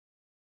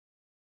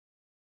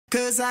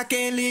'Cause I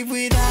can't live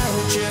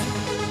without you.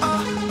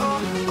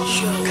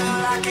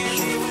 Girl, I can't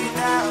live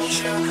without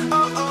you.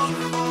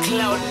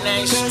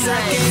 Cloud9 'Cause I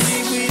can't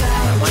live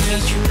without you. I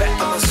need you back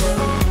on my soul.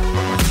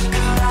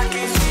 Girl, I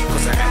can't live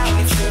 'Cause I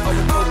actually feel all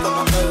the coke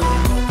on my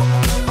mood.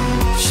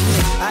 Shit,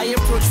 I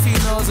approach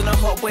females in a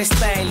hot boy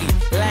style,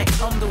 like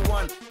I'm the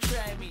one.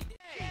 Try me.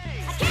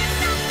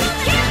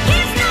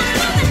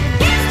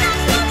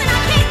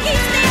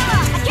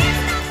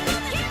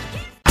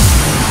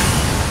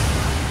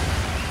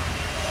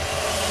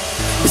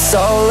 It's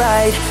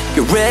alright,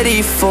 get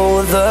ready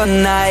for the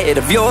night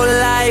of your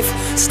life.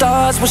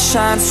 Stars will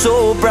shine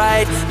so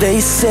bright. They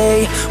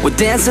say we're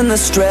dancing the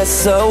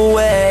stress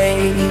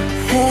away.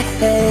 Hey,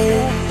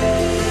 hey.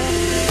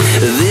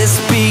 This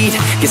beat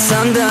gets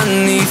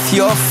underneath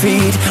your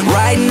feet.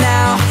 Right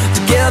now,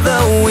 together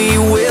we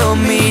will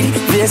meet.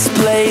 This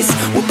place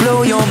will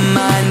blow your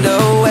mind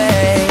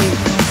away.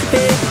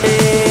 Hey,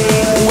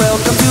 hey.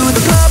 Welcome to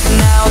the club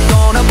now,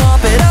 gonna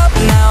bump it up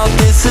now.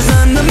 This is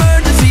an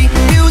emergency,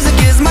 music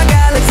is my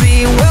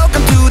galaxy.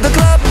 Welcome to the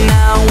club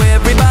now,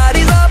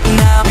 everybody's up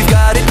now. We've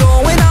got it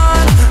going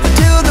on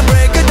until the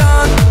break of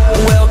dawn.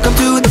 Welcome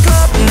to the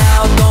club now,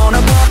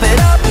 gonna bump it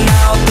up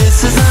now.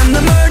 This is an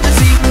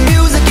emergency,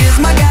 music is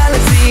my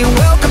galaxy.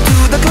 Welcome to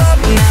the club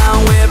now,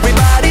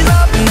 everybody's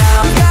up now.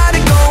 We've got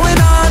it going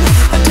on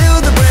until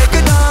the break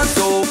of dawn.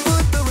 So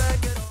put the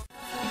record on.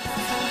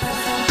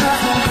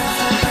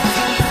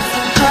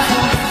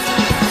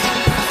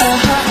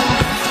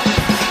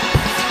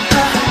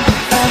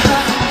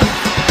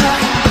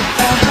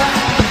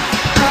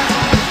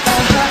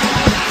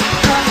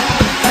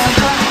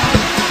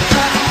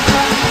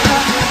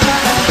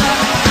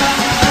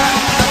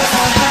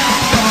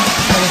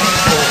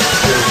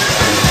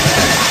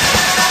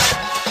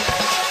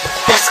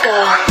 Let's go.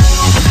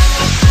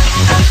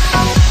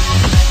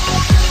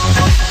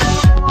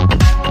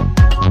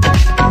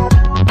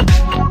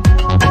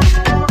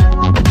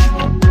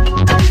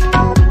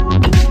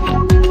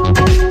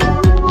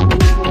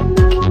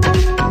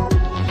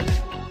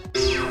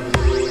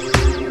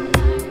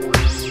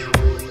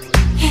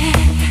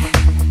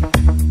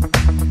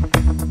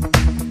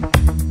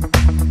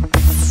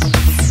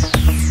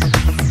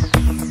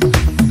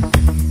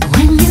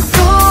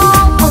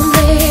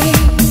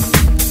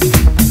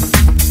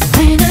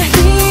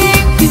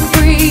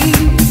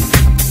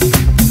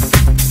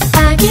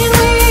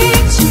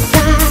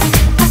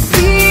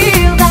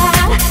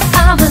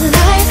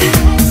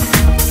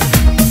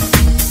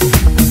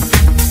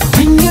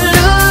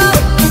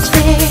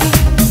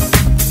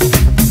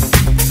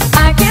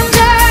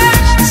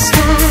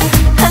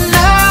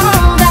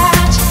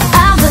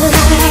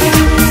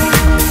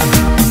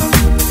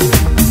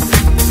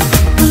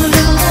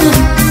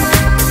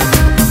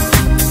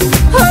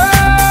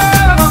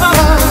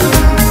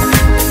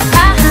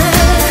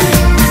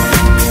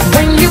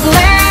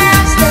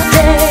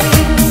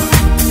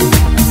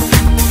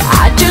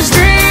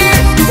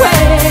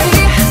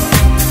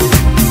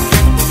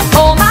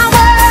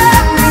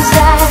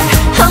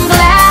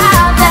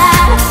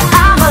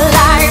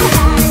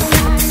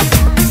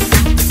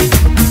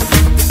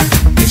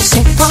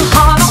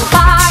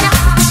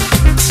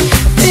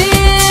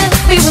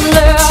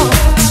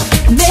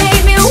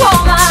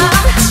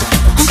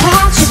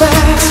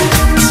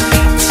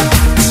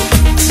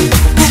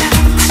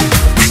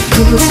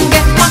 Couldn't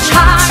get much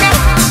higher.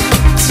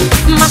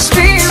 My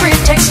spirit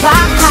takes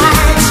flight.